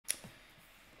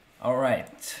All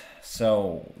right,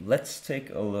 so let's take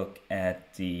a look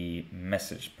at the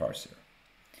message parser.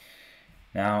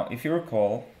 Now, if you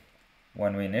recall,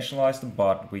 when we initialized the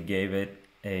bot, we gave it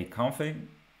a config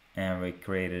and we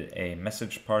created a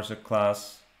message parser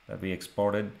class that we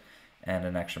exported and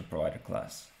an action provider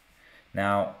class.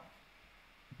 Now,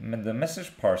 the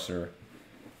message parser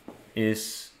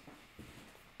is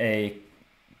a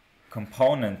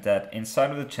component that inside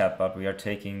of the chatbot we are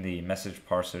taking the message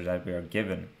parser that we are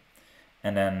given,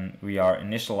 and then we are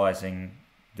initializing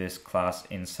this class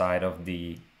inside of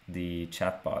the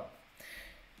chatbot.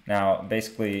 Now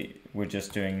basically we're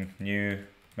just doing new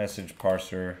message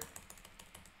parser,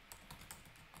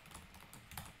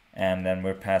 and then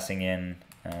we're passing in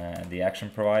the action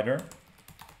provider,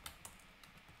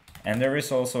 and there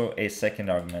is also a second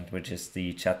argument, which is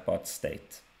the chatbot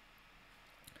state.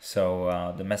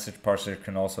 So the message parser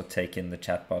can also take in the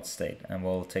chatbot state, and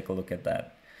we'll take a look at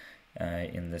that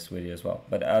in this video as well.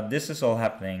 But this is all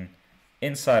happening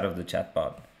inside of the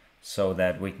chatbot so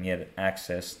that we can get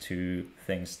access to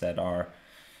things that are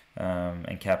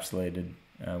encapsulated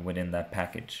within that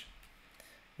package,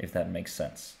 if that makes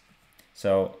sense.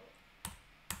 So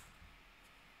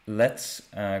let's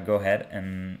go ahead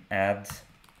and add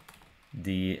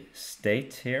the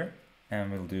state here,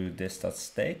 and we'll do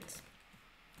this.state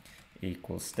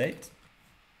equals state,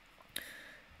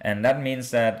 and that means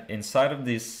that inside of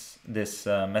this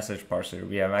message parser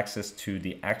we have access to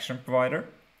the action provider,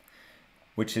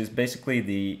 which is basically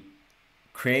the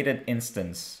created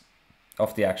instance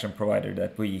of the action provider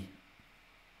that we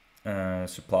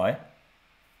supply,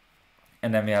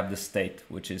 and then we have the state,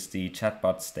 which is the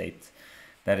chatbot state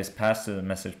that is passed to the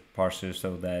message parser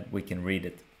so that we can read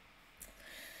it.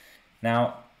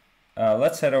 Now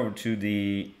let's head over to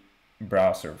the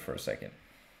browser for a second.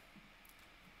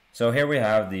 So here we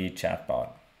have the chatbot,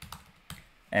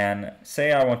 and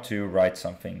say I want to write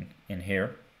something in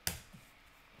here.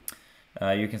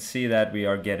 You can see that we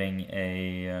are getting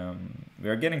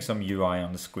some UI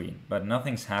on the screen, but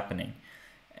nothing's happening.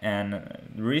 And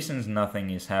the reasons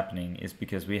nothing is happening is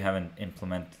because we haven't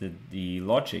implemented the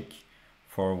logic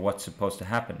for what's supposed to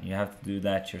happen. You have to do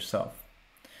that yourself.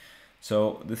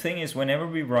 So the thing is, whenever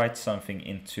we write something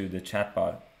into the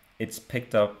chatbot, it's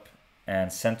picked up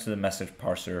and sent to the message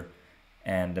parser,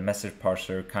 and the message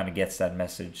parser kind of gets that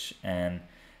message and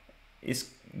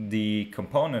is the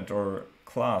component or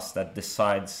class that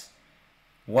decides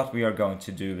what we are going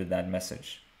to do with that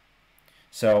message.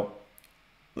 So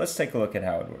let's take a look at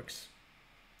how it works.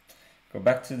 Go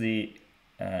back to the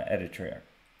editor here.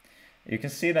 You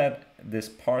can see that this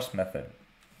parse method,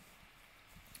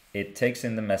 it takes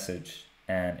in the message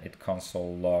and it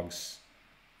console logs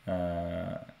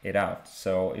it out.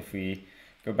 So if we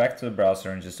go back to the browser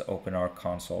and just open our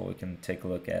console, we can take a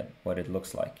look at what it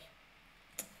looks like.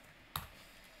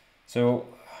 So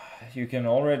you can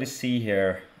already see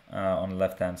here on the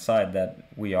left hand side that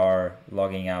we are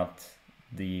logging out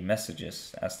the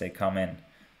messages as they come in.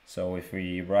 So if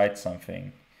we write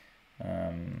something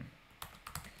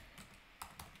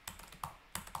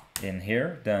in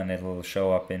here, then it will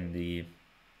show up in the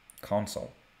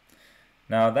console.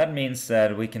 Now that means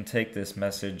that we can take this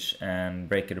message and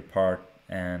break it apart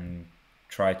and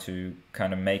try to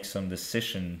kind of make some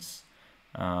decisions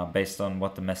based on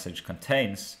what the message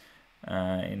contains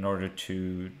in order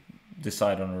to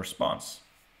decide on a response.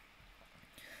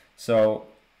 So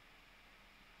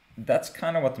that's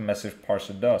kind of what the message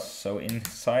parser does. So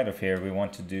inside of here we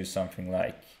want to do something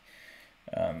like,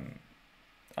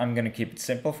 I'm going to keep it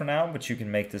simple for now, but you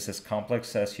can make this as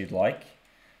complex as you'd like.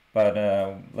 But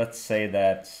let's say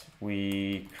that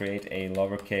we create a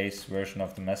lowercase version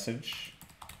of the message,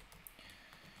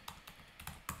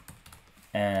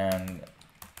 and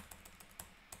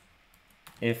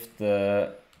if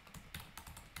the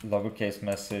lowercase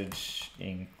message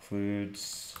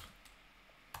includes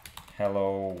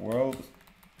hello world,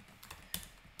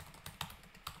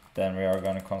 then we are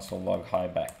going to console log hi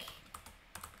back.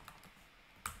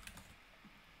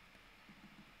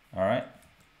 All right.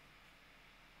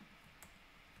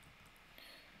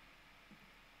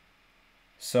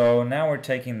 So now we're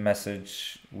taking the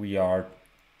message, we are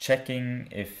checking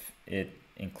if it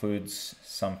includes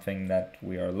something that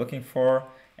we are looking for,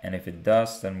 and if it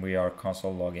does, then we are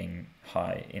console logging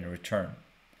hi in return.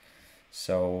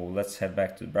 So let's head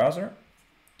back to the browser.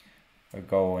 We'll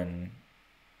go and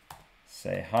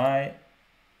say hi.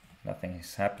 Nothing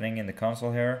is happening in the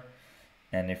console here.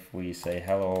 And if we say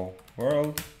hello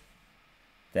world,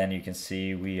 then you can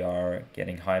see we are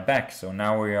getting hi back. So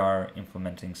now we are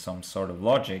implementing some sort of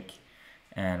logic,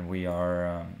 and we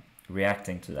are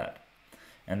reacting to that.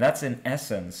 And that's in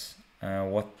essence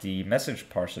what the message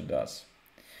parser does.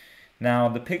 Now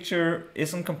the picture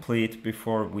isn't complete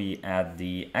before we add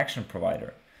the action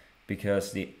provider,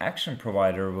 because the action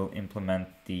provider will implement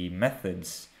the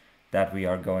methods that we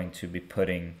are going to be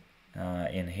putting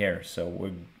in here. So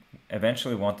we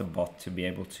eventually want the bot to be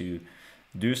able to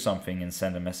do something and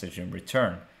send a message in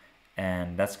return,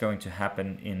 and that's going to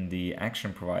happen in the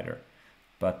action provider.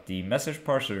 But the message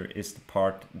parser is the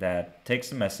part that takes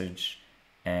the message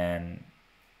and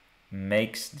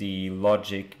makes the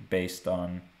logic based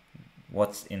on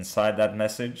what's inside that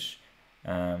message,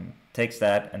 takes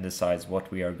that and decides what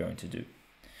we are going to do.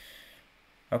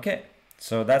 Okay,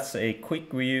 so that's a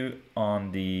quick view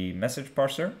on the message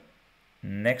parser.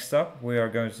 Next up, we are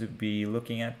going to be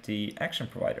looking at the action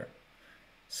provider.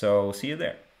 So see you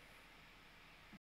there.